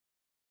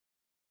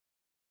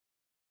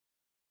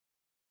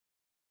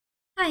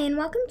Hi, and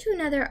welcome to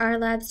another R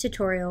Labs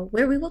tutorial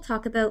where we will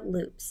talk about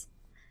loops.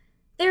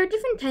 There are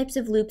different types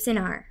of loops in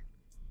R.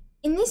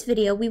 In this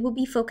video, we will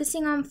be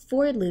focusing on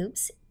for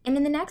loops, and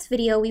in the next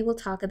video, we will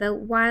talk about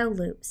while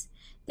loops.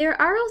 There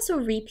are also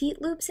repeat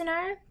loops in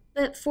R,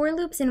 but for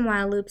loops and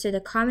while loops are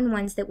the common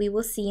ones that we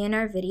will see in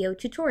our video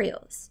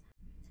tutorials.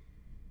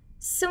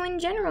 So in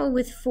general,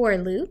 with for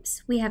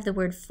loops, we have the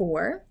word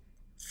for,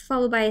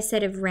 followed by a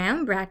set of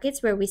round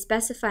brackets where we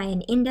specify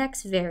an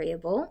index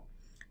variable.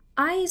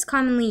 I is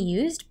commonly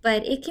used,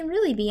 but it can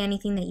really be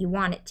anything that you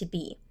want it to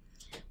be.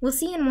 We'll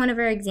see in one of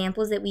our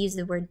examples that we use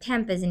the word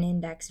temp as an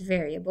index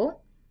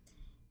variable.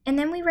 And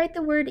then we write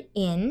the word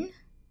in,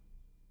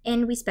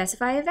 and we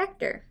specify a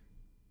vector.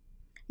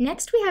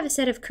 Next, we have a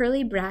set of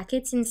curly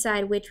brackets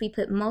inside which we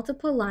put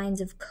multiple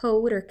lines of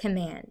code or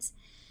commands.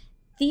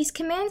 These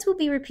commands will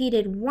be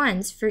repeated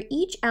once for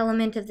each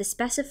element of the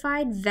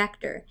specified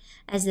vector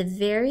as the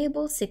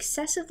variable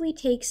successively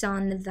takes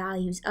on the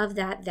values of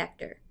that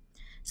vector.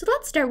 So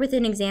let's start with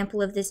an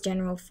example of this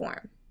general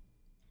form.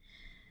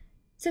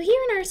 So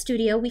here in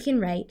RStudio, we can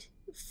write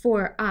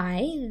for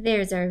I,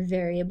 there's our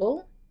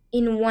variable,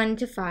 in 1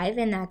 to 5,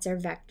 and that's our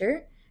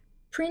vector,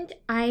 print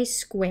I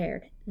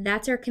squared,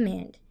 that's our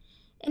command.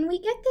 And we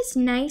get this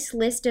nice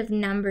list of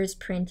numbers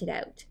printed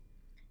out.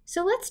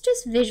 So let's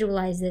just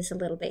visualize this a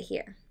little bit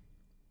here.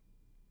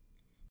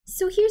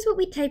 So here's what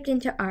we typed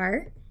into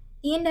R.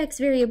 The index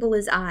variable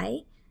is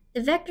I,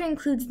 the vector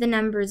includes the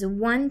numbers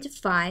 1 to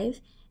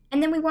 5,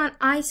 and then we want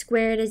I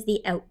squared as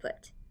the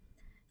output.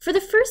 For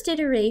the first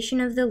iteration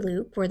of the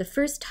loop, or the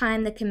first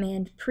time the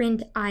command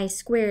print I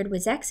squared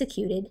was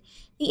executed,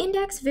 the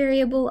index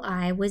variable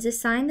I was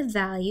assigned the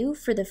value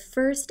for the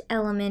first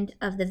element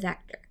of the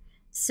vector,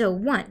 so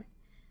 1.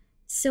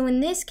 So in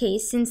this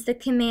case, since the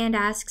command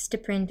asks to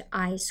print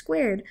I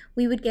squared,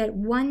 we would get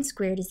 1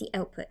 squared as the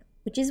output,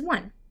 which is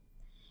 1.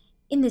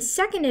 In the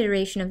second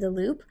iteration of the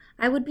loop,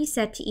 I would be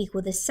set to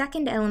equal the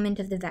second element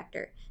of the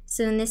vector,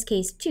 so in this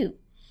case 2.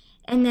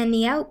 And then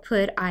the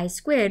output I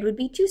squared would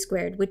be 2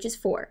 squared, which is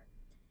 4.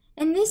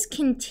 And this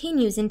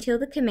continues until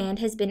the command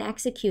has been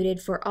executed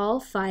for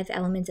all 5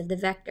 elements of the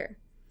vector.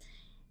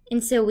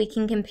 And so we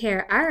can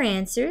compare our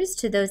answers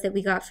to those that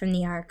we got from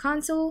the R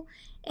console,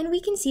 and we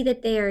can see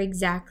that they are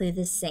exactly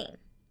the same.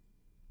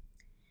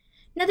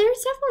 Now there are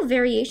several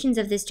variations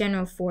of this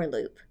general for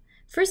loop.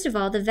 First of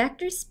all, the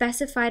vector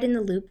specified in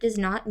the loop does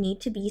not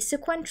need to be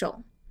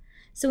sequential.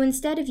 So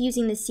instead of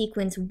using the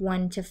sequence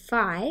 1 to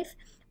 5,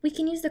 we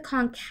can use the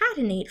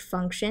concatenate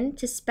function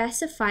to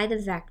specify the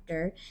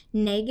vector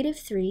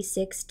 -3,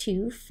 6,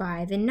 2,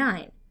 5, and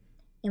 9.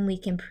 And we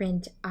can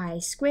print I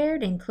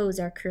squared and close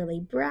our curly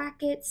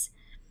brackets,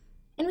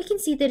 and we can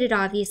see that it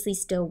obviously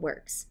still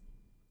works.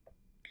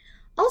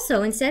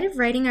 Also, instead of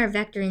writing our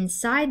vector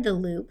inside the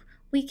loop,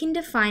 we can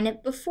define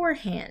it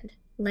beforehand,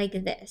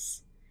 like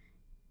this.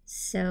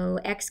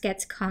 So x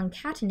gets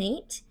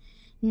concatenate,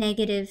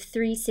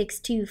 -3, 6,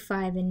 2,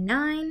 5, and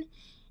 9,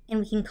 and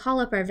we can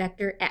call up our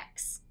vector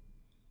x.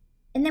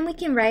 And then we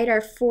can write our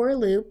for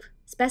loop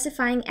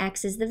specifying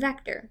x as the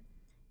vector.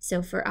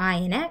 So for I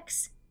and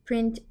x,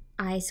 print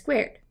I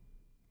squared.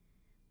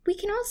 We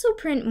can also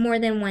print more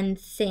than one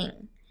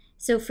thing.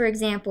 So for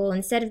example,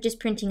 instead of just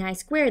printing I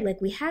squared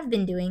like we have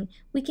been doing,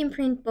 we can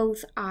print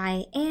both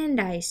I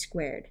and I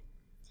squared.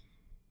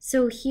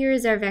 So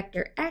here's our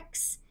vector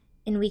x,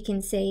 and we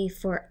can say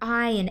for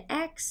I and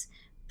x,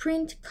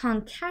 print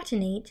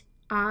concatenate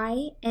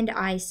I and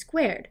I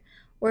squared,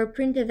 or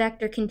print a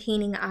vector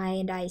containing I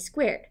and I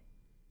squared.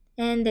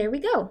 And there we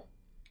go.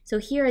 So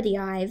here are the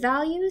I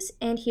values,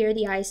 and here are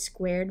the I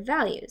squared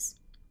values.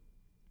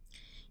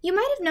 You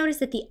might have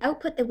noticed that the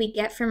output that we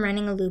get from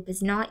running a loop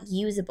is not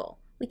usable.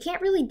 We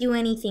can't really do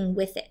anything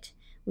with it.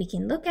 We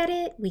can look at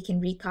it, we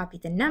can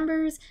recopy the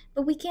numbers,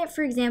 but we can't,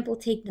 for example,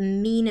 take the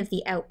mean of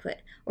the output,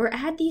 or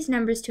add these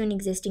numbers to an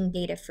existing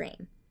data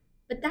frame.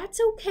 But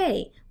that's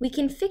okay. We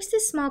can fix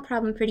this small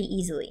problem pretty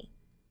easily.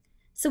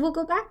 So we'll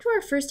go back to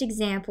our first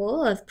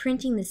example of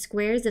printing the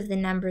squares of the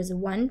numbers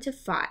 1 to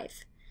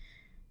 5.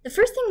 The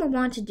first thing we'll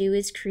want to do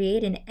is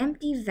create an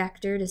empty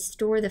vector to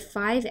store the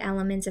 5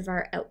 elements of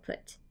our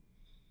output.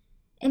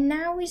 And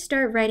now we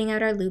start writing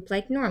out our loop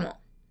like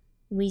normal.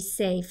 We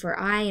say for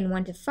I in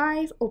 1 to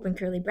 5, open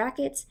curly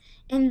brackets,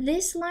 and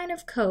this line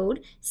of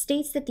code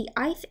states that the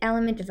ith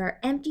element of our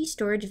empty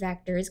storage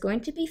vector is going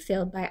to be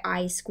filled by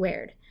I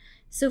squared.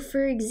 So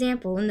for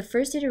example, in the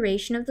first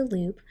iteration of the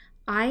loop,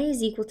 I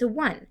is equal to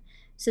 1.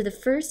 So the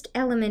first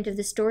element of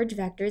the storage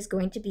vector is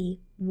going to be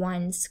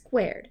 1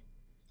 squared.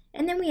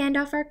 And then we end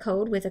off our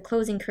code with a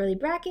closing curly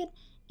bracket,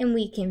 and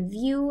we can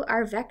view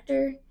our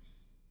vector.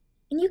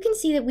 And you can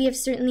see that we have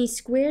certainly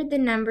squared the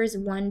numbers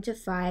 1 to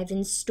 5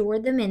 and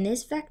stored them in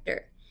this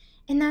vector.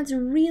 And that's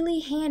really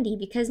handy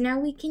because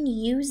now we can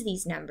use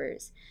these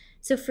numbers.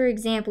 So for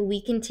example,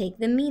 we can take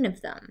the mean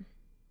of them.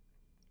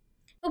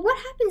 But what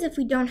happens if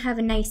we don't have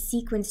a nice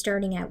sequence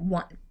starting at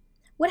 1?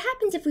 What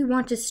happens if we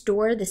want to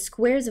store the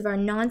squares of our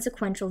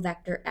non-sequential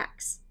vector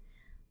x?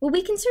 Well,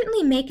 we can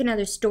certainly make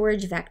another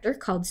storage vector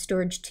called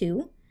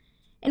storage2,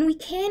 and we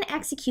can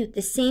execute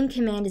the same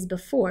command as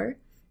before,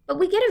 But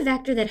we get a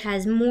vector that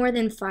has more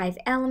than 5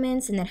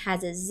 elements and that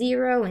has a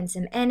 0 and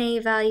some NA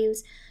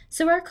values,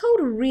 so our code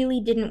really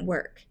didn't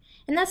work.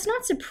 And that's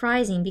not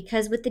surprising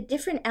because with the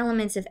different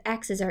elements of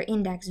x as our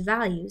index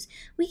values,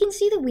 we can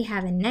see that we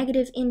have a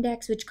negative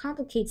index, which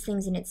complicates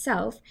things in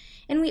itself,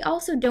 and we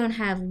also don't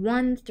have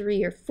 1,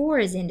 3, or 4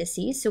 as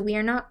indices, so we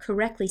are not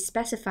correctly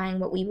specifying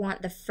what we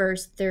want the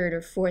first, third,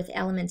 or fourth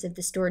elements of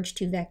the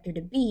storage2 vector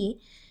to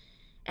be.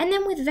 And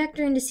then with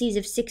vector indices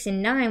of 6 and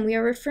 9, we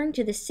are referring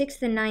to the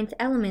 6th and 9th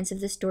elements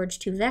of the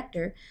storage2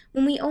 vector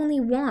when we only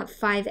want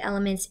 5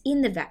 elements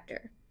in the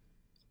vector.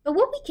 But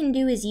what we can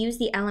do is use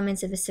the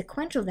elements of a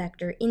sequential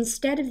vector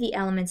instead of the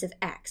elements of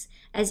x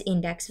as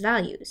index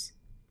values.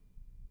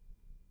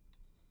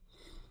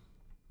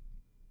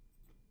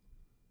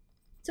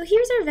 So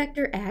here's our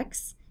vector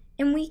x,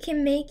 and we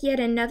can make yet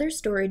another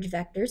storage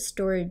vector,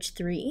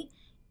 storage3.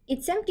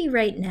 It's empty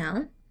right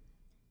now,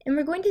 and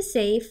we're going to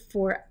say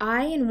for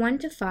I in 1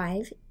 to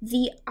 5,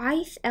 the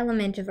ith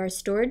element of our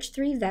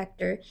storage3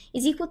 vector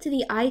is equal to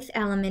the ith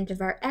element of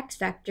our x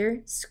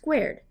vector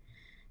squared.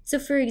 So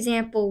for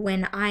example,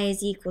 when I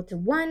is equal to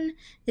 1,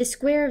 the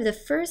square of the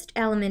first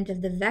element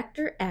of the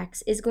vector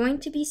x is going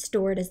to be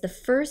stored as the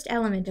first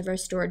element of our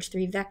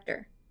storage3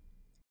 vector.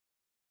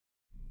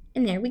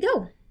 And there we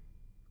go.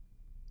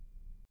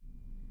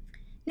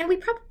 Now we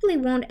probably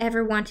won't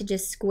ever want to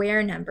just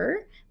square a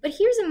number, but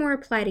here's a more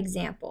applied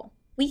example.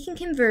 We can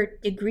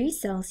convert degrees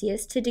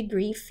Celsius to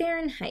degree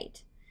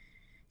Fahrenheit.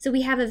 So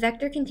we have a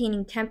vector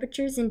containing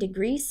temperatures in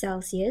degrees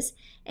Celsius,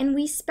 and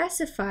we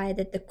specify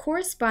that the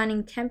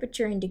corresponding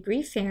temperature in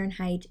degree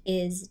Fahrenheit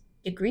is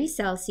degrees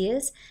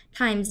Celsius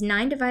times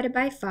 9 divided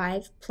by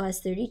 5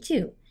 plus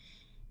 32.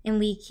 And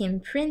we can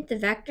print the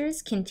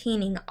vectors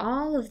containing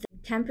all of the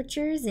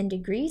temperatures in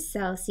degrees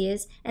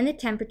Celsius and the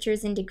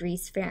temperatures in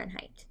degrees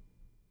Fahrenheit.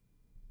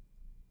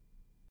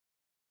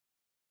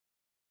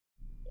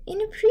 In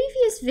a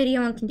previous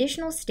video on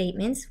conditional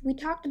statements, we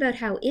talked about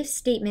how if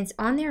statements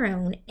on their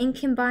own and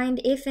combined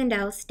if and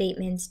else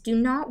statements do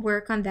not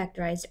work on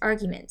vectorized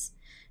arguments.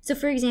 So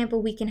for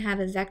example, we can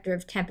have a vector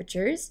of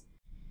temperatures,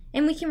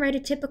 and we can write a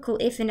typical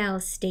if and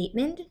else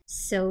statement.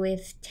 So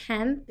if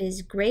temp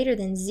is greater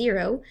than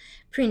 0,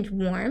 print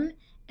warm,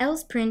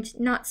 else print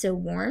not so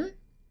warm,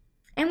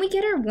 and we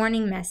get our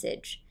warning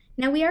message.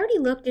 Now we already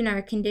looked in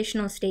our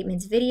conditional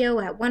statements video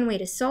at one way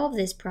to solve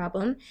this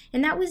problem,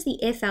 and that was the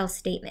if-else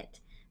statement.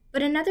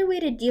 But another way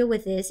to deal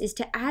with this is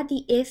to add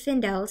the if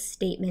and else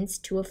statements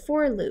to a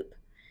for loop.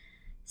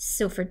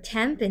 So for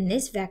temp in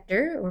this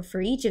vector, or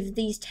for each of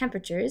these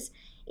temperatures,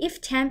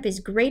 if temp is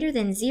greater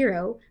than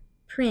 0,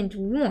 print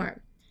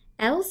warm,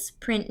 else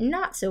print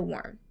not so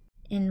warm.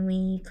 And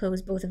we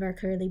close both of our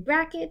curly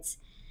brackets.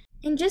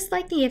 And just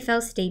like the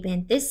if-else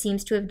statement, this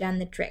seems to have done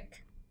the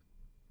trick.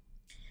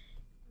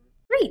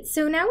 Great,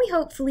 so now we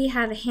hopefully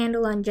have a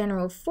handle on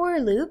general for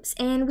loops,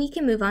 and we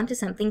can move on to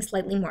something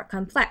slightly more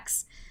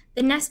complex.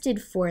 The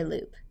nested for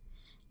loop.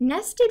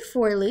 Nested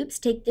for loops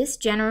take this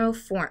general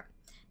form.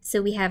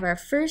 So we have our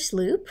first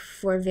loop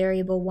for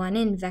variable 1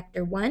 in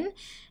vector 1,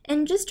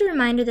 and just a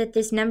reminder that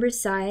this number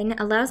sign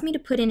allows me to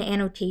put in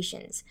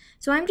annotations.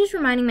 So I'm just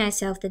reminding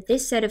myself that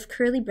this set of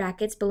curly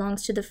brackets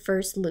belongs to the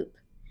first loop.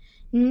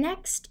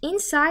 Next,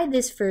 inside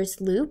this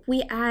first loop,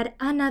 we add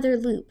another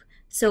loop.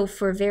 So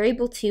for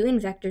variable 2 in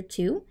vector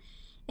 2,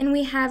 and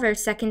we have our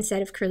second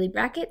set of curly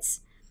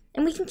brackets.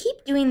 And we can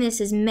keep doing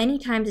this as many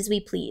times as we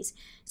please.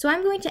 So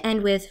I'm going to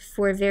end with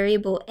for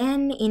variable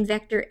n in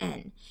vector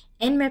n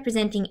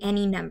representing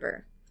any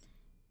number.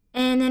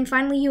 And then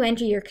finally you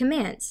enter your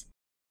commands.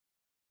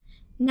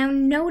 Now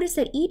notice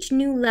that each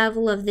new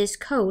level of this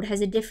code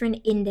has a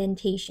different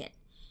indentation.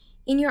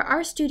 In your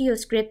RStudio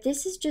script,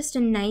 this is just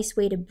a nice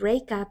way to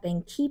break up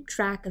and keep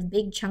track of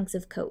big chunks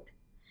of code.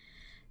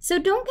 So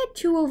don't get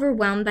too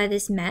overwhelmed by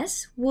this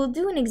mess. We'll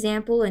do an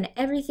example and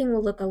everything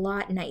will look a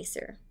lot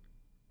nicer.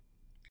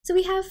 So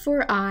we have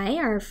for I,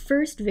 our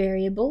first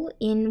variable,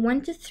 in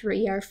 1 to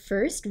 3, our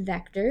first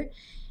vector,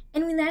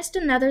 and we nest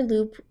another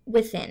loop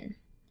within.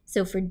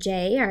 So for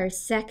j, our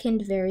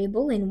second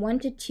variable, in 1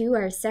 to 2,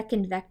 our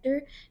second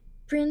vector,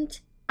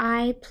 print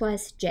I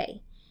plus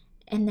j.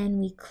 And then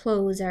we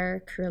close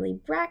our curly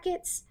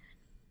brackets,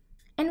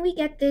 and we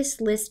get this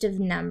list of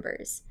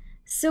numbers.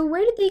 So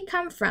where did they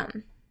come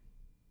from?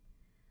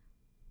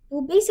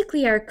 Well,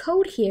 basically our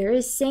code here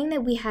is saying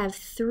that we have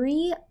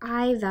 3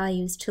 I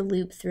values to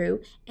loop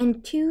through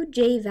and 2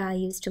 j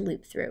values to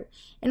loop through,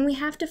 and we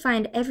have to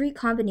find every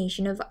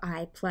combination of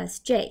I plus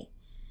j.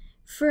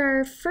 For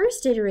our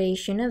first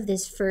iteration of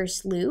this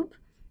first loop,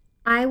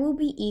 I will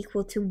be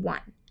equal to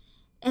 1.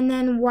 And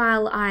then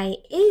while I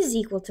is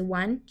equal to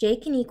 1, j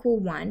can equal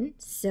 1,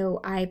 so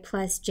I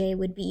plus j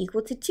would be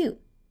equal to 2.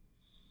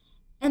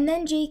 And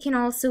then j can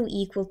also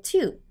equal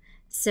 2,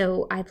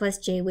 so I plus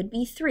j would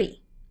be 3.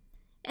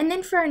 And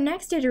then for our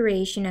next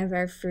iteration of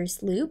our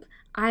first loop,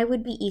 I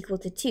would be equal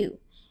to 2.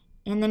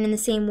 And then in the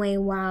same way,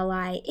 while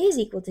I is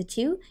equal to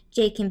 2,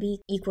 j can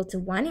be equal to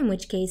 1, in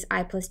which case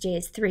I plus j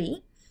is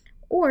 3,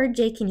 or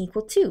j can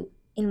equal 2,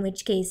 in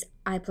which case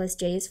I plus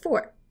j is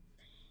 4.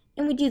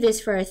 And we do this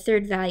for our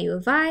third value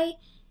of I,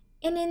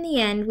 and in the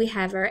end we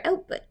have our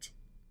output.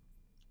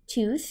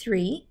 2,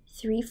 3,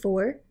 3,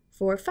 4,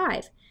 4,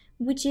 5,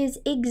 which is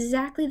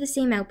exactly the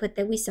same output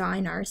that we saw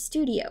in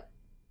RStudio.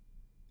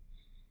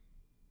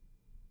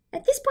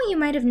 At this point you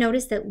might have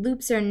noticed that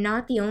loops are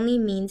not the only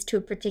means to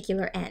a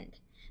particular end.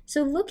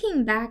 So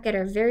looking back at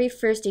our very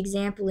first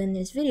example in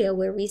this video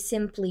where we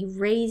simply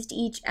raised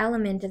each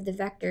element of the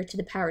vector to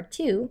the power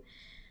 2,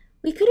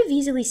 we could have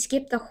easily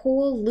skipped the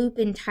whole loop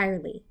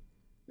entirely.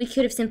 We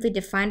could have simply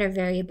defined our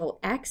variable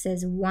x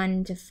as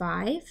 1 to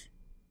 5.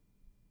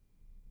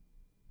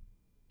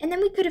 And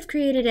then we could have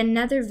created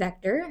another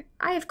vector,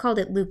 I have called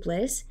it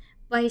loopless,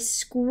 by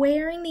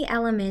squaring the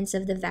elements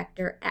of the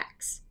vector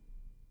x.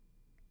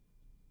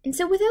 And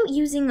so without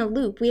using a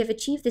loop, we have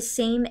achieved the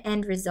same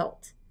end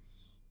result.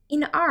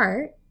 In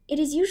R, it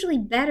is usually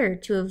better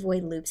to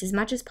avoid loops as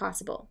much as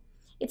possible.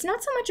 It's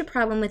not so much a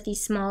problem with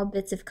these small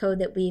bits of code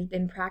that we've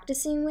been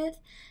practicing with,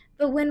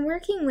 but when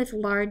working with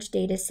large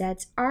data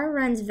sets, R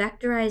runs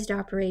vectorized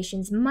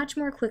operations much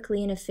more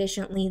quickly and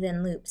efficiently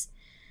than loops.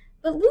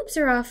 But loops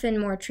are often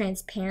more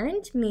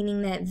transparent,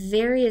 meaning that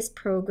various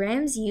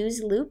programs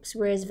use loops,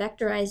 whereas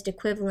vectorized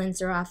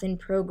equivalents are often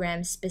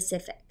program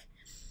specific.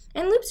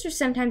 And loops are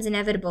sometimes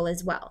inevitable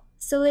as well,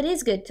 so it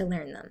is good to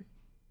learn them.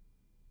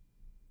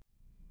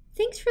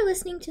 Thanks for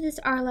listening to this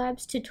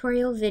RLabs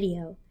tutorial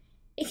video.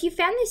 If you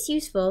found this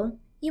useful,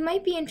 you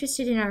might be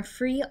interested in our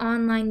free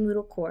online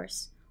Moodle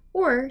course,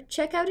 or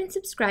check out and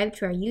subscribe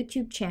to our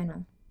YouTube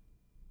channel.